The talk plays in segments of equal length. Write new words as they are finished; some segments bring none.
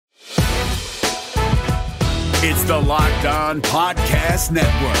It's the Locked On Podcast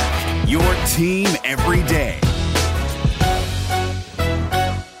Network, your team every day.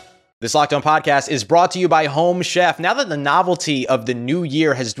 This Locked On Podcast is brought to you by Home Chef. Now that the novelty of the new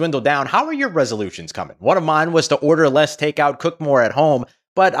year has dwindled down, how are your resolutions coming? One of mine was to order less takeout, cook more at home,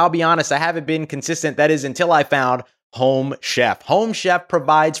 but I'll be honest, I haven't been consistent. That is until I found Home Chef. Home Chef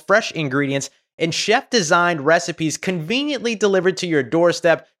provides fresh ingredients and chef-designed recipes conveniently delivered to your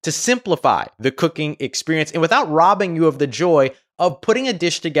doorstep to simplify the cooking experience and without robbing you of the joy of putting a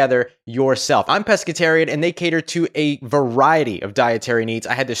dish together yourself. I'm pescatarian and they cater to a variety of dietary needs.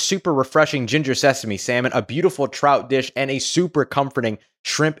 I had this super refreshing ginger sesame salmon, a beautiful trout dish, and a super comforting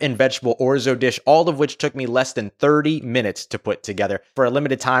shrimp and vegetable orzo dish, all of which took me less than 30 minutes to put together. For a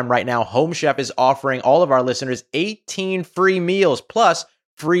limited time right now, Home Chef is offering all of our listeners 18 free meals plus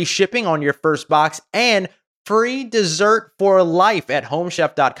free shipping on your first box and free dessert for life at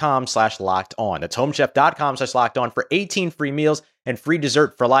homechef.com/lockedon. That's homechef.com/lockedon for 18 free meals and free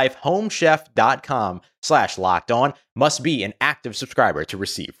dessert for life. Homechef.com/lockedon. Must be an active subscriber to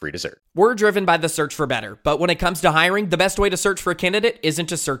receive free dessert. We're driven by the search for better, but when it comes to hiring, the best way to search for a candidate isn't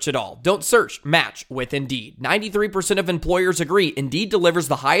to search at all. Don't search, match with Indeed. 93% of employers agree Indeed delivers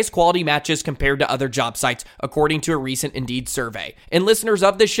the highest quality matches compared to other job sites, according to a recent Indeed survey. And listeners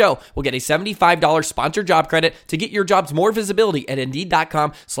of this show will get a $75 sponsored job credit to get your jobs more visibility at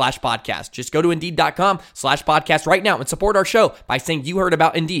Indeed.com/podcast. Just go to Indeed.com/podcast right now and support our show by saying you heard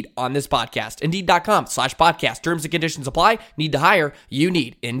about Indeed on this podcast. Indeed.com/podcast. Terms and conditions apply. Need to hire? You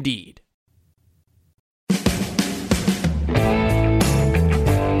need Indeed.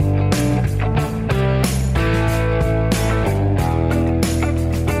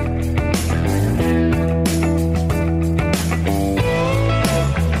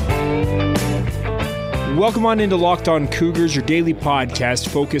 Welcome on into Locked On Cougars, your daily podcast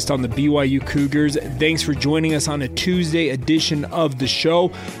focused on the BYU Cougars. Thanks for joining us on a Tuesday edition of the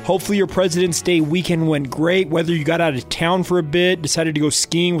show. Hopefully your President's Day weekend went great, whether you got out of town for a bit, decided to go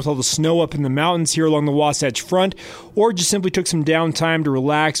skiing with all the snow up in the mountains here along the Wasatch Front, or just simply took some downtime to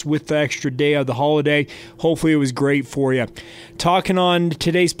relax with the extra day of the holiday. Hopefully it was great for you. Talking on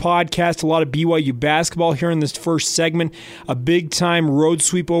today's podcast, a lot of BYU basketball here in this first segment. A big-time road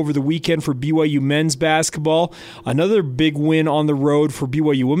sweep over the weekend for BYU men's basketball. Another big win on the road for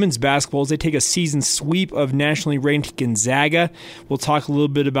BYU women's basketball as they take a season sweep of nationally ranked Gonzaga. We'll talk a little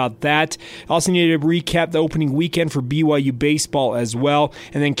bit about that. Also need to recap the opening weekend for BYU baseball as well,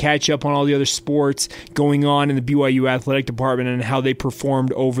 and then catch up on all the other sports going on in the BYU athletic department and how they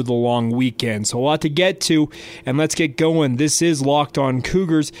performed over the long weekend. So a lot to get to, and let's get going. This is Locked On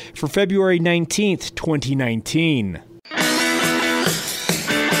Cougars for February 19th, 2019.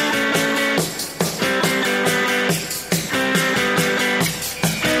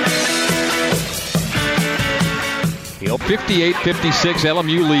 Hill 58-56,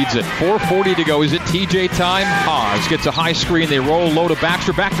 LMU leads it. 4:40 to go. Is it TJ time? Haas gets a high screen. They roll low to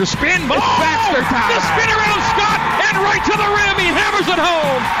Baxter. Baxter spin. Oh! Baxter time. The spin around Scott and right to the rim. He hammers it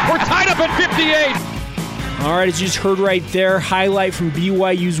home. We're tied up at 58. All right, as you just heard right there, highlight from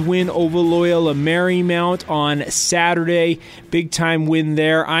BYU's win over Loyola Marymount on Saturday. Big-time win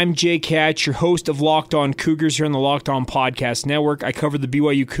there. I'm Jake Hatch, your host of Locked On Cougars here on the Locked On Podcast Network. I cover the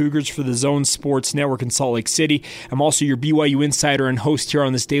BYU Cougars for the Zone Sports Network in Salt Lake City. I'm also your BYU insider and host here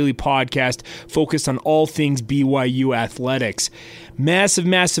on this daily podcast focused on all things BYU athletics.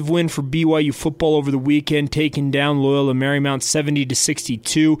 Massive win for BYU football over the weekend, taking down Loyola Marymount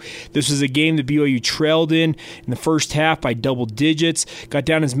 70-62. This was a game that BYU trailed in the first half by double digits, got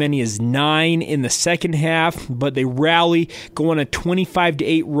down as many as 9 in the second half, but they rally, go on a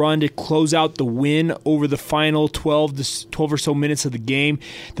 25-8 run to close out the win over the final 12 or so minutes of the game.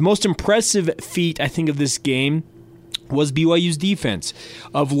 The most impressive feat, I think, of this game was BYU's defense.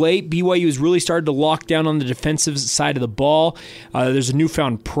 Of late, BYU has really started to lock down on the defensive side of the ball. There's a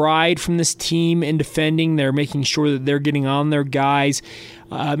newfound pride from this team in defending. They're making sure that they're getting on their guys,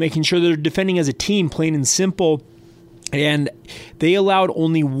 making sure they're defending as a team, plain and simple. And they allowed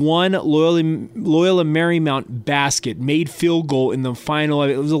only one Loyola Marymount basket, made field goal in the final,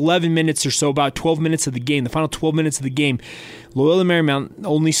 it was 11 minutes or so, about 12 minutes of the game, the final 12 minutes of the game. Loyola Marymount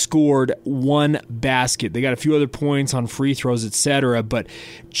only scored one basket. They got a few other points on free throws, etc., but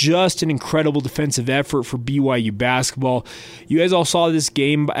just an incredible defensive effort for BYU basketball. You guys all saw this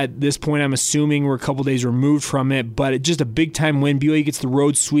game at this point, I'm assuming we're a couple days removed from it, but just a big-time win. BYU gets the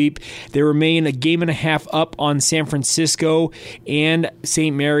road sweep. They remain a game and a half up on San Francisco and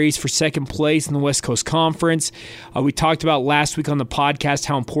St. Mary's for second place in the West Coast Conference. We talked about last week on the podcast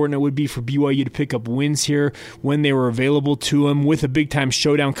how important it would be for BYU to pick up wins here when they were available to to them with a big-time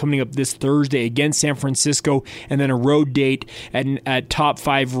showdown coming up this Thursday against San Francisco, and then a road date at top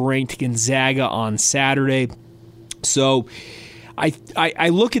 5 ranked Gonzaga on Saturday. So I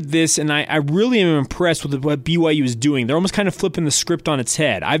look at this and I really am impressed with what BYU is doing. They're almost kind of flipping the script on its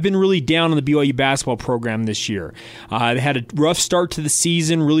head. I've been really down on the BYU basketball program this year. They had a rough start to the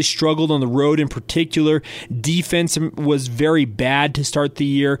season, really struggled on the road in particular. Defense was very bad to start the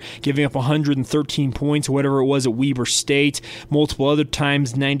year, giving up 113 points or whatever it was at Weber State. Multiple other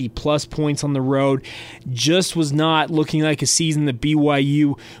times, 90-plus points on the road. Just was not looking like a season that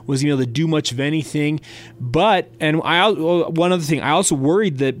BYU was able to do much of anything. One other thing, I also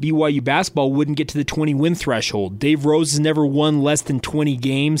worried that BYU basketball wouldn't get to the 20-win threshold. Dave Rose has never won less than 20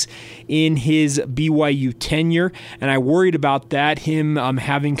 games in his BYU tenure, and I worried about that, him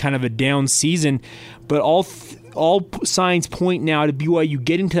having kind of a down season. But all signs point now to BYU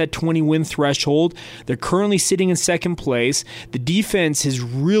getting to that 20-win threshold. They're currently sitting in second place. The defense has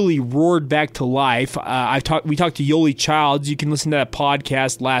really roared back to life. We talked to Yoli Childs. You can listen to that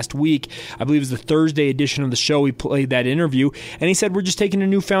podcast last week. I believe it was the Thursday edition of the show. We played that interview, and he said we're just taking a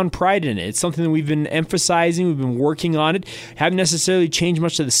newfound pride in it. It's something that we've been emphasizing. We've been working on it. Haven't necessarily changed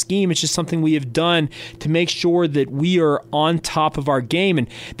much of the scheme. It's just something we have done to make sure that we are on top of our game, and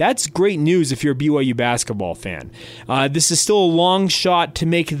that's great news if you're a BYU basketball fan. This is still a long shot to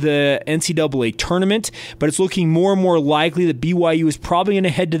make the NCAA tournament, but it's looking more and more likely that BYU is probably going to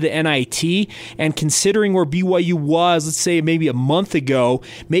head to the NIT, and considering where BYU was, let's say maybe a month ago,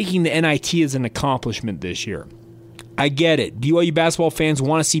 making the NIT is an accomplishment this year. I get it. BYU basketball fans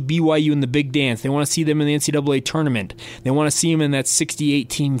want to see BYU in the big dance. They want to see them in the NCAA tournament. They want to see them in that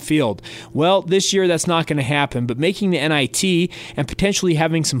 68-team field. Well, this year that's not going to happen, but making the NIT and potentially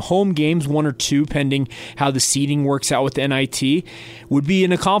having some home games, 1 or 2, pending how the seeding works out with the NIT, would be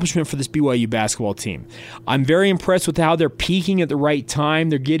an accomplishment for this BYU basketball team. I'm very impressed with how they're peaking at the right time.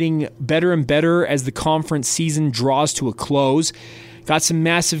 They're getting better and better as the conference season draws to a close. Got some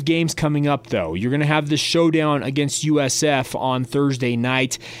massive games coming up, though. You're going to have this showdown against USF on Thursday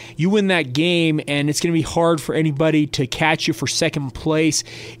night. You win that game, and it's going to be hard for anybody to catch you for second place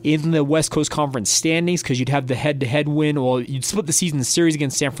in the West Coast Conference standings because you'd have the head-to-head win. Well, you'd split the season series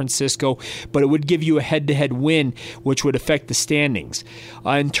against San Francisco, but it would give you a head-to-head win, which would affect the standings.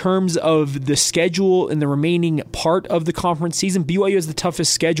 In terms of the schedule in the remaining part of the conference season, BYU has the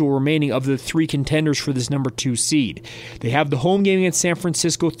toughest schedule remaining of the 3 contenders for this number 2 seed. They have the home game against San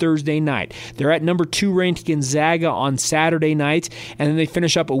Francisco Thursday night. They're at number 2 ranked Gonzaga on Saturday night, and then they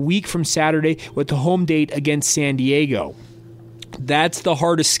finish up a week from Saturday with the home date against San Diego. That's the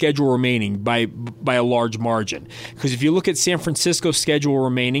hardest schedule remaining by a large margin. Because if you look at San Francisco's schedule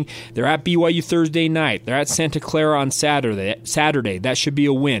remaining, they're at BYU Thursday night. They're at Santa Clara on Saturday. That should be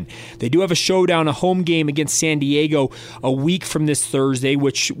a win. They do have a showdown, a home game against San Diego a week from this Thursday,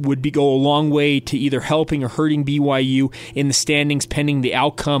 which would go a long way to either helping or hurting BYU in the standings pending the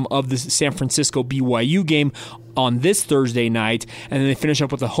outcome of the San Francisco BYU game on this Thursday night, and then they finish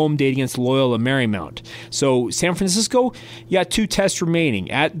up with a home date against Loyola Marymount. So San Francisco, you got 2 tests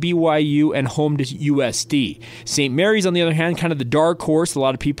remaining, at BYU and home to USD. St. Mary's, on the other hand, kind of the dark horse. A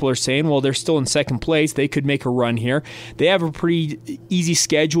lot of people are saying, well, they're still in second place. They could make a run here. They have a pretty easy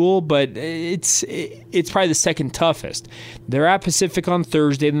schedule, but it's probably the second toughest. They're at Pacific on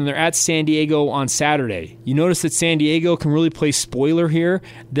Thursday, then they're at San Diego on Saturday. You notice that San Diego can really play spoiler here.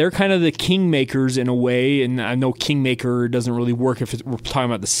 They're kind of the kingmakers in a way, and I know kingmaker doesn't really work if we're talking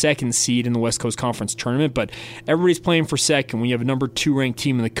about the second seed in the West Coast Conference tournament, but everybody's playing for second when you have a number 2 ranked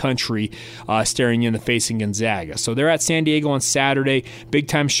team in the country staring you in the face in Gonzaga. So they're at San Diego on Saturday, big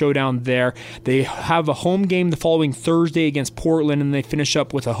time showdown there. They have a home game the following Thursday against Portland, and they finish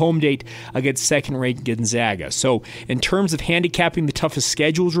up with a home date against second ranked Gonzaga. So in terms of handicapping the toughest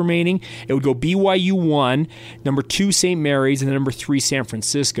schedules remaining, it would go BYU 1, number 2 St. Mary's, and then number 3 San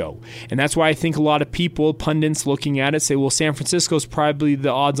Francisco. And that's why I think a lot of people, pundits looking at it, say, well, San Francisco's probably the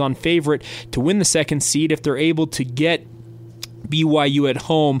odds-on favorite to win the second seed if they're able to get BYU at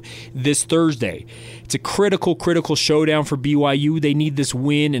home this Thursday. It's a critical showdown for BYU. They need this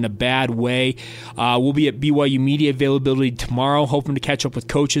win in a bad way. We'll be at BYU media availability tomorrow, hoping to catch up with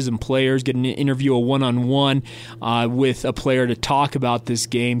coaches and players, get an interview, a one-on-one with a player to talk about this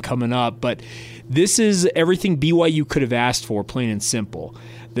game coming up. But this is everything BYU could have asked for, plain and simple.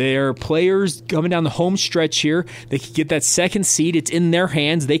 Their players coming down the home stretch here, they can get that second seed. It's in their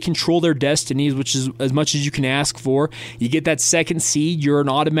hands. They control their destinies, which is as much as you can ask for. You get that second seed, you're an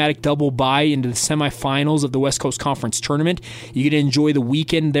automatic double bye into the semifinals of the West Coast Conference Tournament. You get to enjoy the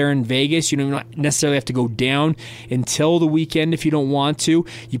weekend there in Vegas. You don't necessarily have to go down until the weekend if you don't want to.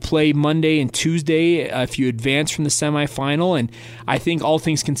 You play Monday and Tuesday if you advance from the semifinal, and I think all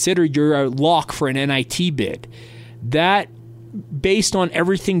things considered, you're a lock for an NIT bid. That, based on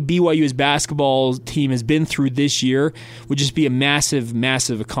everything BYU's basketball team has been through this year, would just be a massive,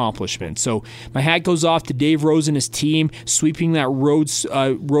 massive accomplishment. So my hat goes off to Dave Rose and his team, sweeping that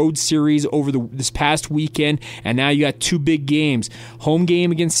road series over this past weekend, and now you got 2 big games. Home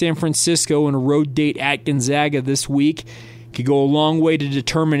game against San Francisco and a road date at Gonzaga this week. Could go a long way to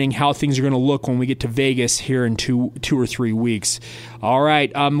determining how things are going to look when we get to Vegas here in two or 3 weeks. All right,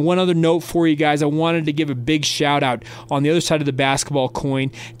 one other note for you guys. I wanted to give a big shout out on the other side of the basketball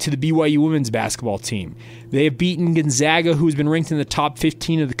coin to the BYU women's basketball team. They have beaten Gonzaga, who's been ranked in the top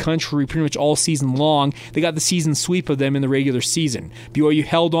 15 of the country pretty much all season long. They got the season sweep of them in the regular season. BYU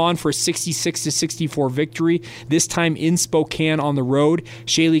held on for a 66-64 victory, this time in Spokane on the road.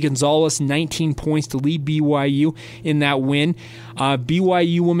 Shaylee Gonzalez, 19 points to lead BYU in that win.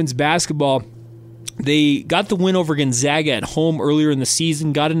 BYU women's basketball, they got the win over Gonzaga at home earlier in the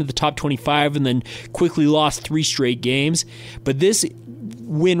season, got into the top 25, and then quickly lost 3 straight games. But this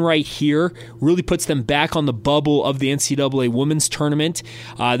win right here really puts them back on the bubble of the NCAA women's tournament.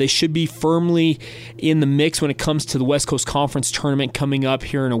 They should be firmly in the mix when it comes to the West Coast Conference tournament coming up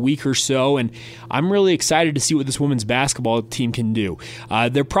here in a week or so, and I'm really excited to see what this women's basketball team can do.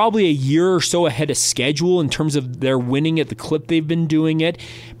 They're probably a year or so ahead of schedule in terms of their winning at the clip they've been doing it,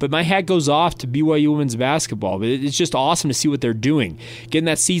 but my hat goes off to BYU women's basketball. It's just awesome to see what they're doing. Getting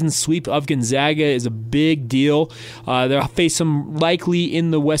that season sweep of Gonzaga is a big deal. They'll face them likely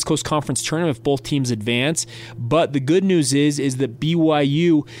in the West Coast Conference tournament if both teams advance. But the good news is that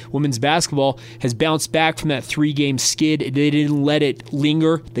BYU women's basketball has bounced back from that 3-game skid. They didn't let it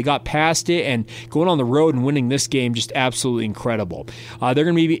linger. They got past it, and going on the road and winning this game, just absolutely incredible. They're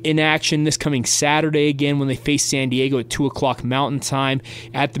going to be in action this coming Saturday again when they face San Diego at 2 o'clock Mountain Time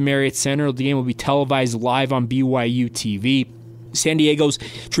at the Marriott Center. The game will be televised live on BYU TV. San Diego's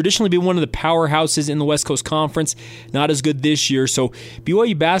traditionally been one of the powerhouses in the West Coast Conference. Not as good this year, so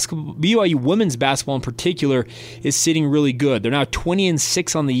BYU women's basketball in particular is sitting really good. They're now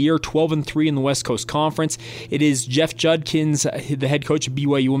 20-6 on the year, 12-3 in the West Coast Conference. It is Jeff Judkins, the head coach of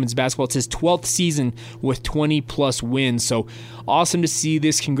BYU women's basketball. It's his 12th season with 20-plus wins, so awesome to see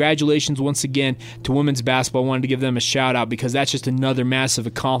this. Congratulations once again to women's basketball. I wanted to give them a shout out because that's just another massive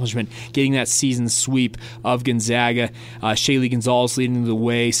accomplishment, getting that season sweep of Gonzaga. Shaylee Gonzalez leading the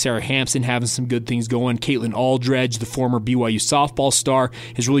way. Sarah Hampson having some good things going. Caitlin Aldredge, the former BYU softball star,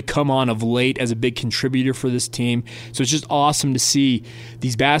 has really come on of late as a big contributor for this team. So it's just awesome to see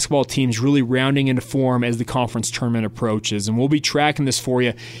these basketball teams really rounding into form as the conference tournament approaches. And we'll be tracking this for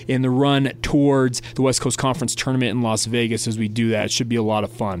you in the run towards the West Coast Conference tournament in Las Vegas as we do that. It should be a lot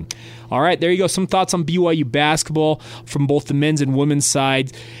of fun. All right, there you go. Some thoughts on BYU basketball from both the men's and women's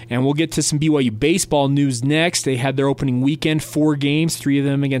sides. And we'll get to some BYU baseball news next. They had their opening weekend, 4 games, 3 of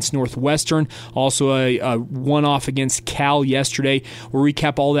them against Northwestern. Also a one-off against Cal yesterday. We'll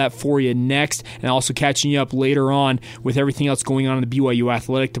recap all that for you next, and also catching you up later on with everything else going on in the BYU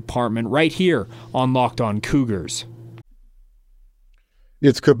athletic department right here on Locked On Cougars.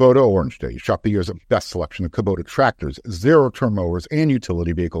 It's Kubota Orange Day. Shop the year's best selection of Kubota tractors, zero-turn mowers, and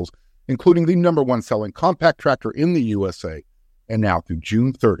utility vehicles, including the #1 selling compact tractor in the USA. And now through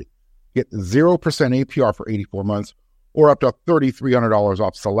June 30, get 0% APR for 84 months or up to $3,300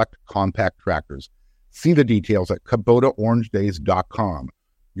 off select compact tractors. See the details at KubotaOrangeDays.com.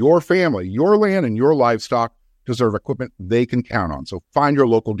 Your family, your land, and your livestock deserve equipment they can count on. So find your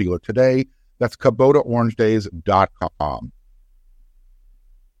local dealer today. That's KubotaOrangeDays.com.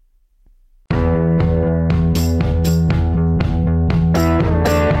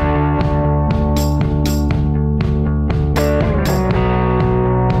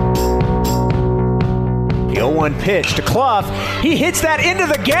 The 0-1 pitch to Clough. He hits that into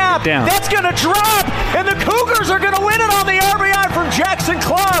the gap. Down. That's going to drop, and the Cougars are going to win it on the RBI from Jackson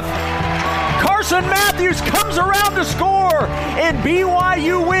Clough. Carson Matthews comes around to score, and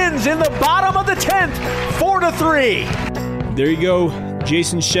BYU wins in the bottom of the 10th, 4-3. There you go.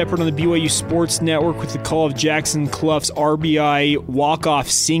 Jason Shepard on the BYU Sports Network with the call of Jackson Clough's RBI walk-off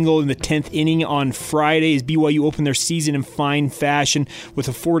single in the 10th inning on Friday as BYU opened their season in fine fashion with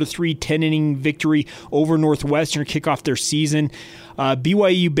a 4-3 10-inning victory over Northwestern to kick off their season.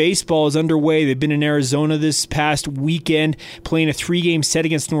 BYU baseball is underway. They've been in Arizona this past weekend, playing a 3-game set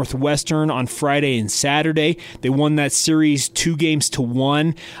against Northwestern on Friday and Saturday. They won that series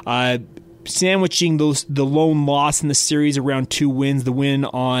 2-1. Sandwiching the lone loss in the series around 2 wins, the win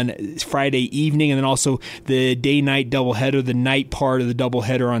on Friday evening, and then also the day-night doubleheader, the night part of the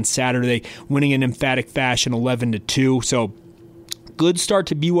doubleheader on Saturday, winning in emphatic fashion 11-2. So good start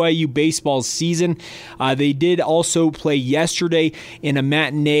to BYU baseball's season. They did also play yesterday in a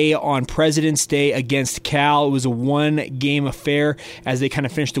matinee on President's Day against Cal. It was a 1-game affair as they kind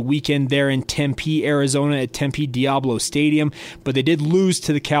of finished the weekend there in Tempe, Arizona at Tempe Diablo Stadium. But they did lose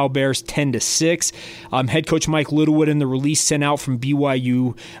to the Cal Bears 10-6. Head coach Mike Littlewood in the release sent out from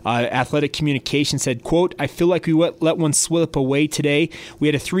BYU Athletic Communications said, quote, "I feel like we let one slip away today. We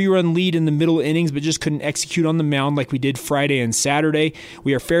had a 3-run lead in the middle innings, but just couldn't execute on the mound like we did Friday and Saturday.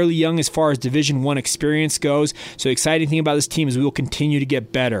 We are fairly young as far as Division I experience goes, so the exciting thing about this team is we will continue to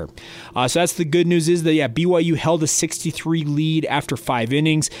get better." So that's the good news is that, BYU held a 63 lead after 5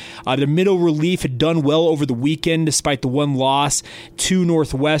 innings. The middle relief had done well over the weekend despite the 1 loss to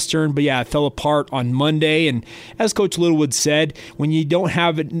Northwestern, but it fell apart on Monday. And as Coach Littlewood said, when you don't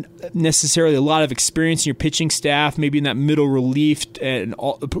have necessarily a lot of experience in your pitching staff, maybe in that middle relief and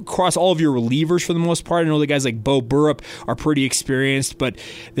across all of your relievers for the most part, I know the guys like Bo Burrup are pretty experienced, but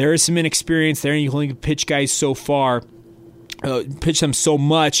there is some inexperience there, and you can only pitch guys so far. Pitch them so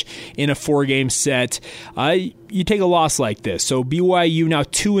much in a 4-game set. You take a loss like this. So BYU now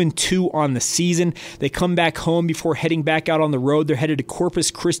 2-2 on the season. They come back home before heading back out on the road. They're headed to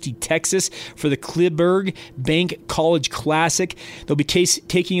Corpus Christi, Texas for the Kleberg Bank College Classic. They'll be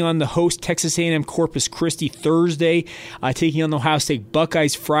taking on the host Texas A&M Corpus Christi Thursday, taking on the Ohio State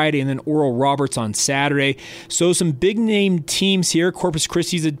Buckeyes Friday, and then Oral Roberts on Saturday. So some big-name teams here. Corpus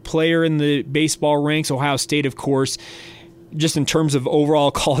Christi's a player in the baseball ranks. Ohio State, of course. Just in terms of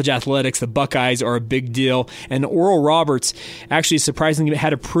overall college athletics, the Buckeyes are a big deal. And Oral Roberts actually surprisingly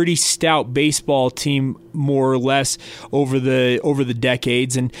had a pretty stout baseball team, more or less, over the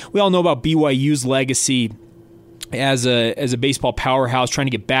decades. And we all know about BYU's legacy as a baseball powerhouse, trying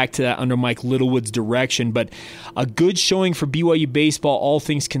to get back to that under Mike Littlewood's direction. But a good showing for BYU baseball, all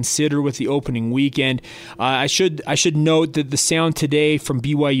things considered, with the opening weekend. I should note that the sound today from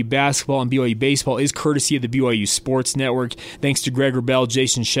BYU basketball and BYU baseball is courtesy of the BYU Sports Network. Thanks to Gregor Bell,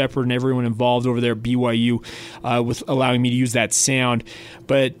 Jason Shepard, and everyone involved over there at BYU with allowing me to use that sound.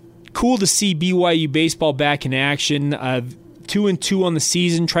 But cool to see BYU baseball back in action. 2-2 on the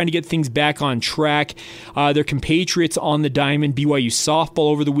season, trying to get things back on track. Their compatriots on the diamond, BYU softball,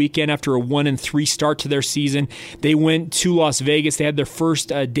 over the weekend after a 1-3 start to their season. They went to Las Vegas. They had their first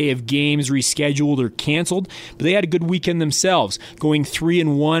day of games rescheduled or canceled, but they had a good weekend themselves, going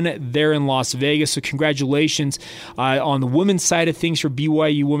 3-1 there in Las Vegas. So congratulations on the women's side of things for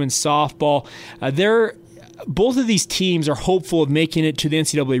BYU women's softball. Both of these teams are hopeful of making it to the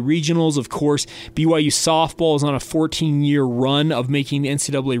NCAA regionals. Of course, BYU softball is on a 14-year run of making the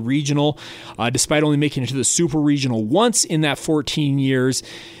NCAA regional, despite only making it to the super regional once in that 14 years.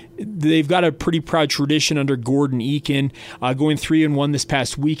 They've got a pretty proud tradition under Gordon Eakin, going 3-1 this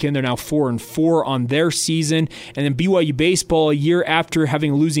past weekend. They're now 4-4 on their season. And then BYU baseball, a year after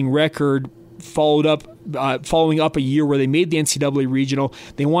having a losing record, following up a year where they made the NCAA regional.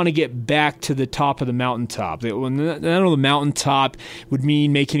 They want to get back to the top of the mountaintop. I know the mountaintop would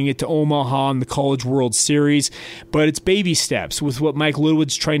mean making it to Omaha and the College World Series, but it's baby steps with what Mike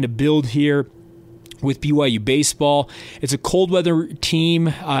Littlewood's trying to build here with BYU baseball. It's a cold weather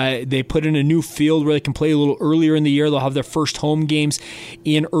team. They put in a new field where they can play a little earlier in the year. They'll have their first home games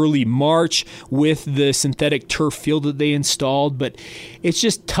in early March with the synthetic turf field that they installed. But it's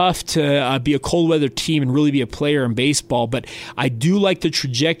just tough to be a cold weather team and really be a player in baseball. But I do like the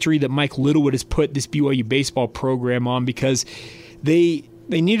trajectory that Mike Littlewood has put this BYU baseball program on, because they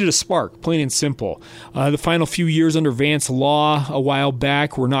needed a spark, plain and simple. The final few years under Vance Law a while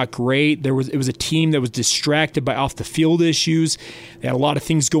back were not great. It was a team that was distracted by off-the-field issues. They had a lot of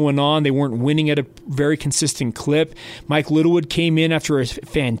things going on. They weren't winning at a very consistent clip. Mike Littlewood came in after a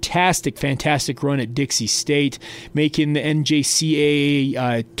fantastic run at Dixie State, making the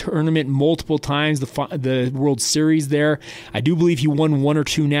NJCAA tournament multiple times, the World Series there. I do believe he won 1 or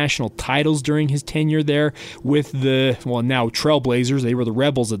 2 national titles during his tenure there with now Trailblazers. They were the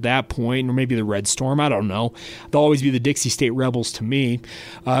Rebels at that point, or maybe the Red Storm. I don't know. They'll always be the Dixie State Rebels to me.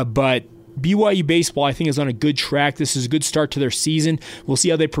 But BYU baseball, I think, is on a good track. This is a good start to their season. We'll see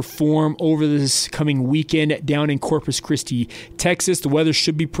how they perform over this coming weekend down in Corpus Christi, Texas. The weather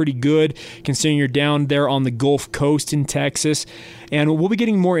should be pretty good considering you're down there on the Gulf Coast in Texas. And we'll be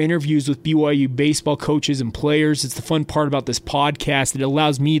getting more interviews with BYU baseball coaches and players. It's the fun part about this podcast. It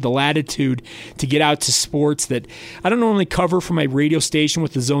allows me the latitude to get out to sports that I don't normally cover for my radio station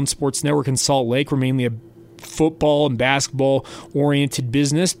with the Zone Sports Network in Salt Lake. We're mainly a football and basketball oriented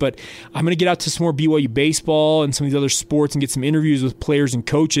business, but I'm going to get out to some more BYU baseball and some of these other sports and get some interviews with players and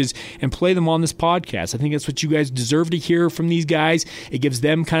coaches and play them on this podcast. I think that's what you guys deserve to hear from these guys. It gives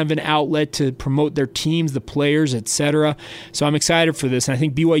them kind of an outlet to promote their teams, the players, etc. So I'm excited for this, and I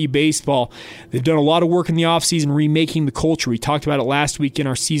think BYU baseball, they've done a lot of work in the offseason remaking the culture. We talked about it last week in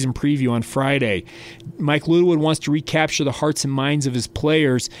our season preview on Friday. Mike Littlewood wants to recapture the hearts and minds of his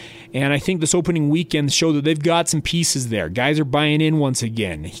players, and I think this opening weekend showed that they've got some pieces there. Guys are buying in once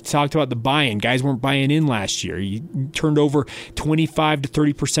again. He talked about the buy-in. Guys weren't buying in last year. He turned over 25 to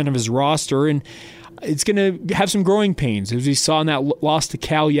 30% of his roster, and it's going to have some growing pains, as we saw in that loss to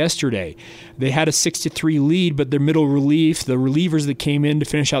Cal yesterday. They had a 6-3 lead, but their middle relief, the relievers that came in to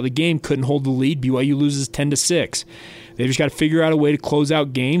finish out the game, couldn't hold the lead. BYU loses 10-6. They've just got to figure out a way to close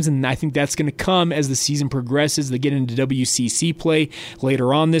out games, and I think that's going to come as the season progresses. They get into WCC play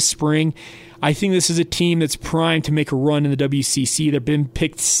later on this spring. I think this is a team that's primed to make a run in the WCC. They've been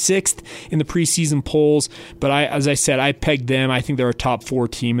picked 6th in the preseason polls, but as I said, I pegged them. I think they're a top 4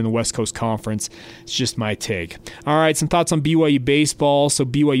 team in the West Coast Conference. It's just my take. All right, some thoughts on BYU baseball. So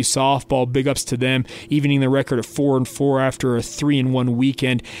BYU softball, big ups to them, evening their record at 4-4 after a 3-1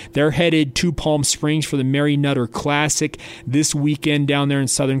 weekend. They're headed to Palm Springs for the Mary Nutter Classic this weekend down there in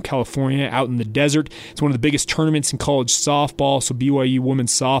Southern California, out in the desert. It's one of the biggest tournaments in college softball, so BYU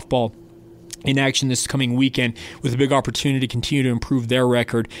women's softball in action this coming weekend with a big opportunity to continue to improve their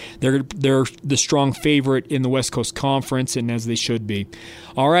record. They're the strong favorite in the West Coast Conference, and as they should be.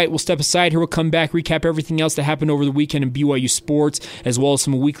 All right, we'll step aside here. We'll come back, recap everything else that happened over the weekend in BYU sports, as well as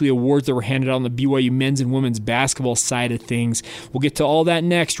some weekly awards that were handed out on the BYU men's and women's basketball side of things. We'll get to all that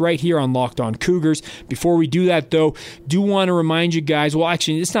next right here on Locked On Cougars. Before we do that, though, do want to remind you guys, well,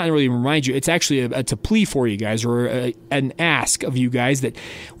 actually, it's not really a remind you, it's actually it's a plea for you guys, or an ask of you guys that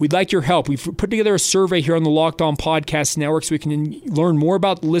we'd like your help. We've put together a survey here on the Locked On Podcast Network so we can learn more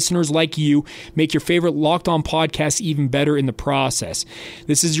about listeners like you, make your favorite Locked On podcast even better in the process.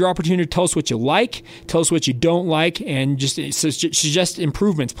 This is your opportunity to tell us what you like, tell us what you don't like, and just suggest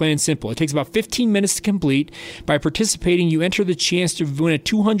improvements, plain and simple. It takes about 15 minutes to complete. By participating, you enter the chance to win a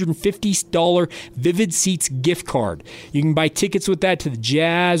 $250 Vivid Seats gift card. You can buy tickets with that to the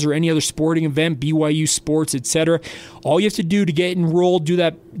Jazz or any other sporting event, BYU sports, etc. All you have to do to get enrolled, do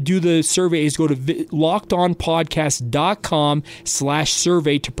the survey, is go to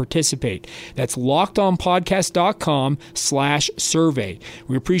lockedonpodcast.com/survey to participate. That's lockedonpodcast.com/survey.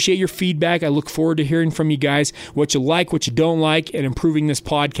 We appreciate your feedback. I look forward to hearing from you guys what you like, what you don't like, and improving this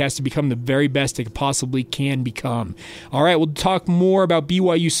podcast to become the very best it possibly can become. All right, we'll talk more about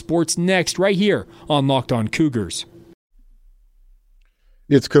BYU sports next, right here on Locked On Cougars.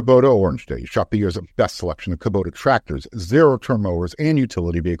 It's Kubota Orange Day. Shop the year's best selection of Kubota tractors, zero-turn mowers, and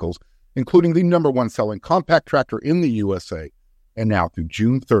utility vehicles, including the #1 selling compact tractor in the USA. And now through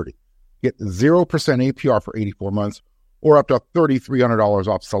June 30, get 0% APR for 84 months or up to $3,300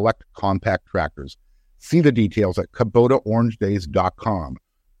 off select compact tractors. See the details at KubotaOrangeDays.com.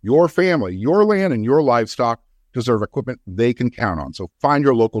 Your family, your land, and your livestock deserve equipment they can count on. So find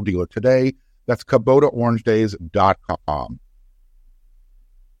your local dealer today. That's KubotaOrangeDays.com.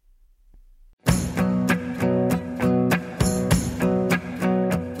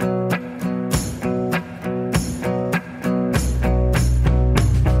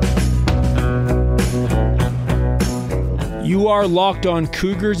 You are Locked On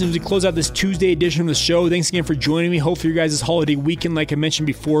Cougars, and as we close out this Tuesday edition of the show, thanks again for joining me. Hopefully your guys' holiday weekend, like I mentioned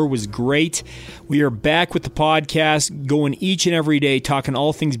before, was great. We are back with the podcast, going each and every day, talking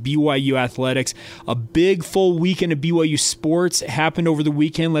all things BYU athletics. A big, full weekend of BYU sports happened over the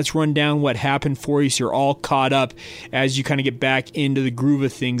weekend. Let's run down what happened for you so you're all caught up as you kind of get back into the groove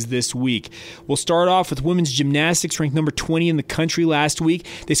of things this week. We'll start off with women's gymnastics, ranked number 20 in the country last week.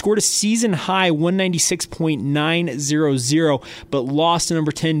 They scored a season-high 196.900, but lost to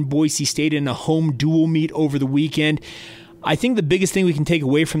number 10 Boise State in a home dual meet over the weekend. I think the biggest thing we can take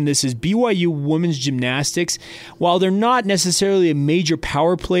away from this is BYU women's gymnastics. While they're not necessarily a major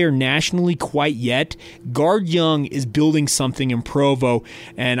power player nationally quite yet, Guard Young is building something in Provo,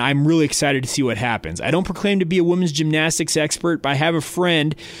 and I'm really excited to see what happens. I don't proclaim to be a women's gymnastics expert, but I have a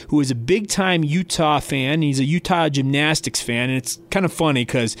friend who is a big-time Utah fan. He's a Utah gymnastics fan, and it's kind of funny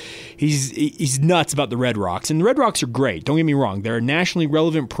because he's nuts about the Red Rocks. And the Red Rocks are great, don't get me wrong. They're a nationally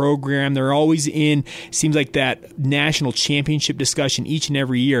relevant program. They're always in, seems like that national championship discussion each and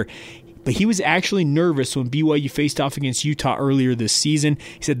every year. But he was actually nervous when BYU faced off against Utah earlier this season.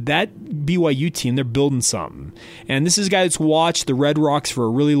 He said that BYU team, they're building something. And this is a guy that's watched the Red Rocks for a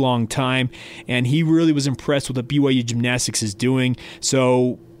really long time, and he really was impressed with what BYU gymnastics is doing.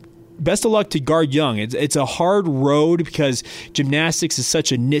 So best of luck to Guard Young. It's a hard road because gymnastics is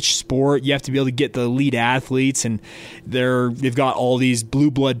such a niche sport. You have to be able to get the elite athletes, and they've got all these blue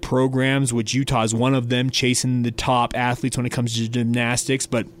blood programs, which Utah is one of them, chasing the top athletes when it comes to gymnastics.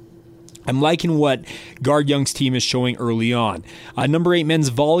 But I'm liking what Guard Young's team is showing early on. Number 8 men's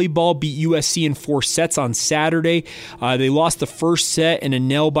volleyball beat USC in 4 sets on Saturday. They lost the first set in a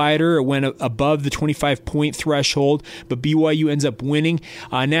nail-biter. It went above the 25-point threshold, but BYU ends up winning.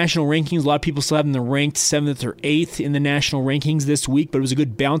 National rankings, a lot of people still have them ranked 7th or 8th in the national rankings this week, but it was a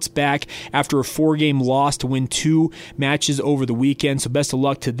good bounce back after a 4-game loss to win 2 matches over the weekend, so best of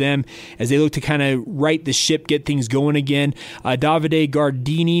luck to them as they look to kind of right the ship, get things going again. Davide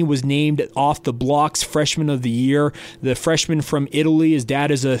Gardini was named off the blocks freshman of the year. The freshman from Italy, his dad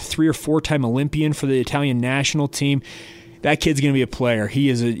is a 3 or 4-time Olympian for the Italian national team. That kid's going to be a player.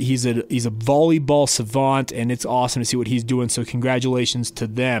 He's a volleyball savant, and it's awesome to see what he's doing, so congratulations to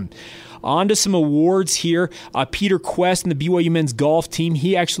them. On to some awards here. Peter Quest and the BYU men's golf team,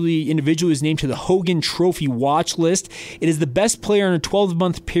 he actually individually was named to the Hogan Trophy watch list. It is the best player in a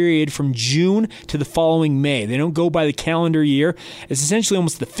 12-month period from June to the following May. They don't go by the calendar year. It's essentially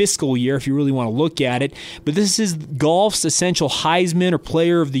almost the fiscal year if you really want to look at it. But this is golf's essential Heisman or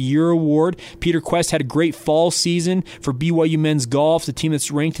Player of the Year award. Peter Quest had a great fall season for BYU men's golf, the team that's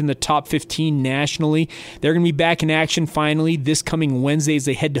ranked in the top 15 nationally. They're going to be back in action finally this coming Wednesday as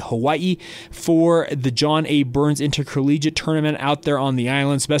they head to Hawaii for the John A. Burns Intercollegiate Tournament out there on the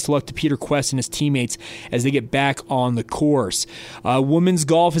islands. Best of luck to Peter Quest and his teammates as they get back on the course. Women's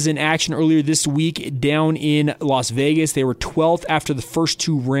golf is in action earlier this week down in Las Vegas. They were 12th after the first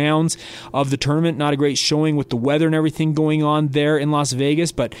 2 rounds of the tournament. Not a great showing with the weather and everything going on there in Las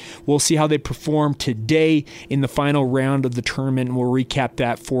Vegas, but we'll see how they perform today in the final round of the tournament, and we'll recap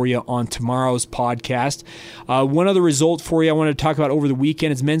that for you on tomorrow's podcast. One other result for you I wanted to talk about over the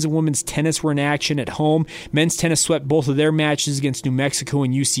weekend is men's and women's tennis were in action at home. Men's tennis swept both of their matches against New Mexico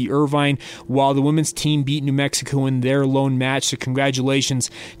and UC Irvine, while the women's team beat New Mexico in their lone match. So congratulations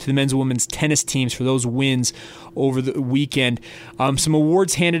to the men's and women's tennis teams for those wins over the weekend. Some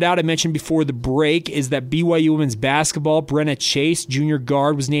awards handed out, I mentioned before the break, is that BYU women's basketball, Brenna Chase, junior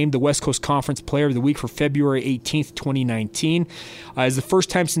guard, was named the West Coast Conference Player of the Week for February 18th, 2019. It's the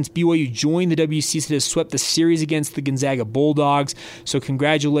first time since BYU joined the WCC that has swept the series against the Gonzaga Bulldogs. So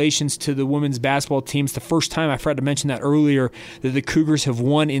congratulations to the women's basketball team. It's the first time, I forgot to mention that earlier, that the Cougars have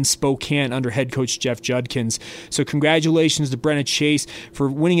won in Spokane under head coach Jeff Judkins. So congratulations to Brenna Chase for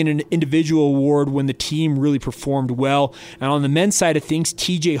winning an individual award when the team really performed well. And on the men's side of things,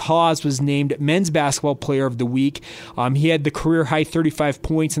 TJ Haws was named men's basketball player of the week. He had the career high 35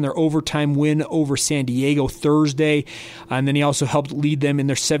 points in their overtime win over San Diego Thursday. And then he also helped lead them in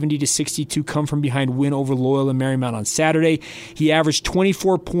their 70-62 come from behind win over Loyola Marymount on Saturday. He averaged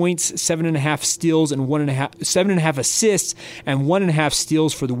 24 points, 7.5 steals, and 7.5 assists, and 1.5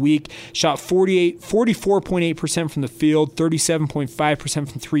 steals for the week. Shot 44.8% from the field, 37.5%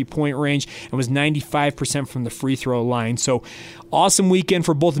 from three-point range, and was 95% from the free throw line. So awesome weekend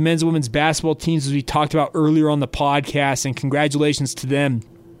for both the men's and women's basketball teams, as we talked about earlier on the podcast, and congratulations to them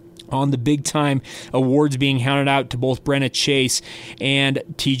on the big-time awards being handed out to both Brenna Chase and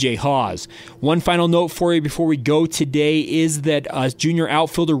TJ Haws. One final note for you before we go today is that junior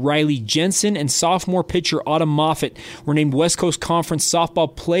outfielder Riley Jensen and sophomore pitcher Autumn Moffitt were named West Coast Conference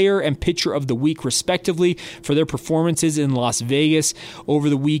Softball Player and Pitcher of the Week, respectively, for their performances in Las Vegas over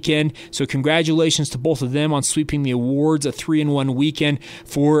the weekend. So congratulations to both of them on sweeping the awards, a 3-1 weekend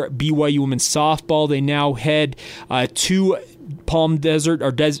for BYU women's softball. They now head to Palm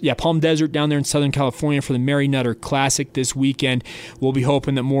Desert down there in Southern California for the Mary Nutter Classic this weekend. We'll be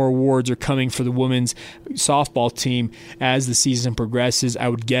hoping that more awards are coming for the women's softball team as the season progresses. I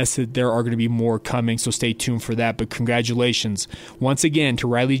would guess that there are going to be more coming, so stay tuned for that. But congratulations once again to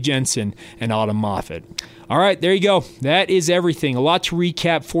Riley Jensen and Autumn Moffitt. All right, there you go. That is everything. A lot to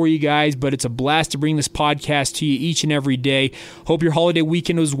recap for you guys, but it's a blast to bring this podcast to you each and every day. Hope your holiday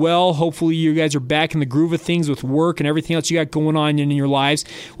weekend was well. Hopefully you guys are back in the groove of things with work and everything else you got going on in your lives.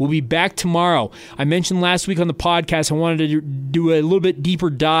 We'll be back tomorrow. I mentioned last week on the podcast I wanted to do a little bit deeper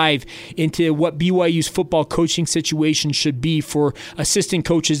dive into what BYU's football coaching situation should be for assistant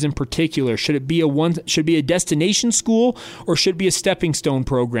coaches in particular. Should it be a destination school, or should it be a stepping stone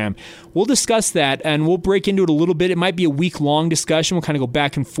program? We'll discuss that, and we'll break into it a little bit. It might be a week-long discussion. We'll kind of go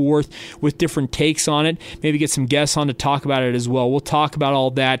back and forth with different takes on it. Maybe get some guests on to talk about it as well. We'll talk about all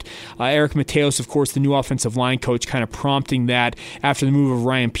that. Eric Mateos, of course, the new offensive line coach, kind of prompting that after the move of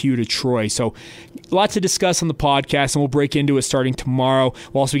Ryan Pugh to Troy. So a lot to discuss on the podcast, and we'll break into it starting tomorrow.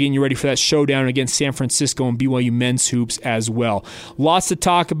 We'll also be getting you ready for that showdown against San Francisco and BYU men's hoops as well. Lots to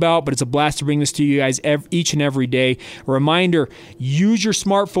talk about, but it's a blast to bring this to you guys each and every day. A reminder, use your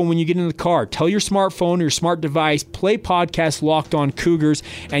smartphone when you get in the car. Tell your smartphone or your smart device, play podcast Locked On Cougars,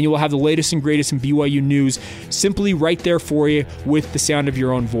 and you will have the latest and greatest in BYU news simply right there for you with the sound of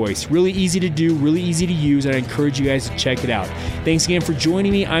your own voice. Really easy to do, really easy to use, and I encourage you guys to check it out. Thanks again for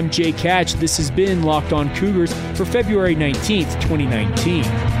joining me. I'm Jay Catch. This has been Locked On Cougars for February 19th, 2019.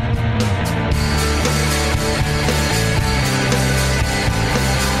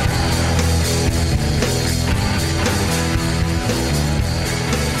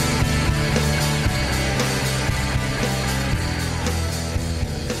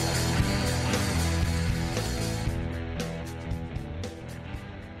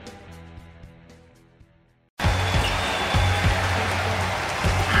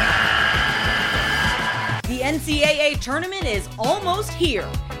 NCAA tournament is almost here,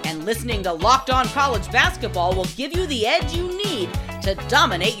 and listening to Locked On College Basketball will give you the edge you need to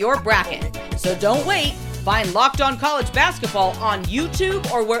dominate your bracket. So don't wait. Find Locked On College Basketball on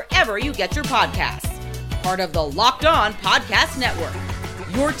YouTube or wherever you get your podcasts. Part of the Locked On Podcast Network.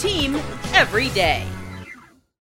 Your team every day.